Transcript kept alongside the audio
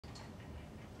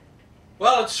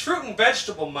Well, it's Fruit and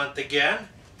Vegetable Month again,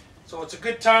 so it's a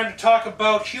good time to talk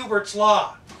about Hubert's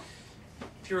Law.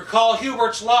 If you recall,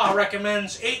 Hubert's Law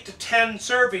recommends 8 to 10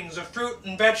 servings of fruit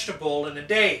and vegetable in a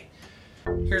day.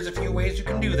 Here's a few ways you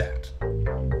can do that.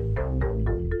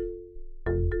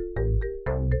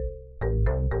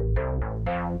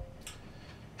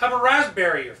 Have a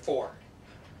raspberry or 4.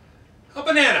 A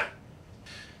banana.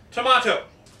 Tomato.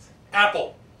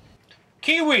 Apple.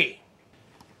 Kiwi.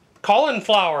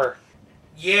 Cauliflower.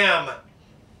 Yam.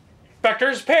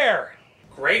 Spector's pear.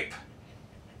 Grape.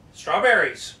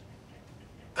 Strawberries.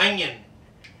 Onion.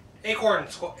 Acorn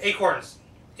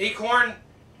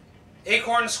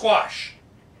squash.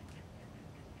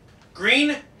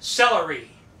 Green celery.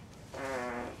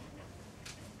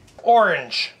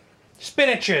 Orange.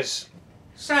 Spinaches.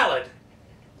 Salad.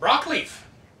 Broccoli.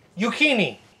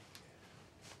 Zucchini.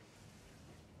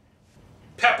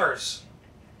 Peppers.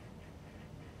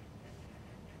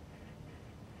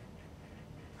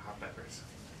 Hot peppers.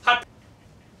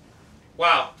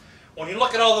 Wow. When you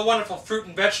look at all the wonderful fruit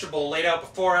and vegetable laid out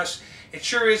before us, it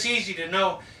sure is easy to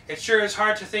know. It sure is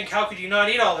hard to think, how could you not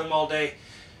eat all them all day?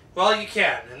 Well, you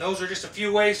can, and those are just a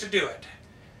few ways to do it.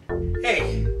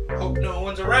 Hey, hope no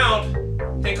one's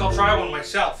around. Think I'll try one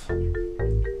myself.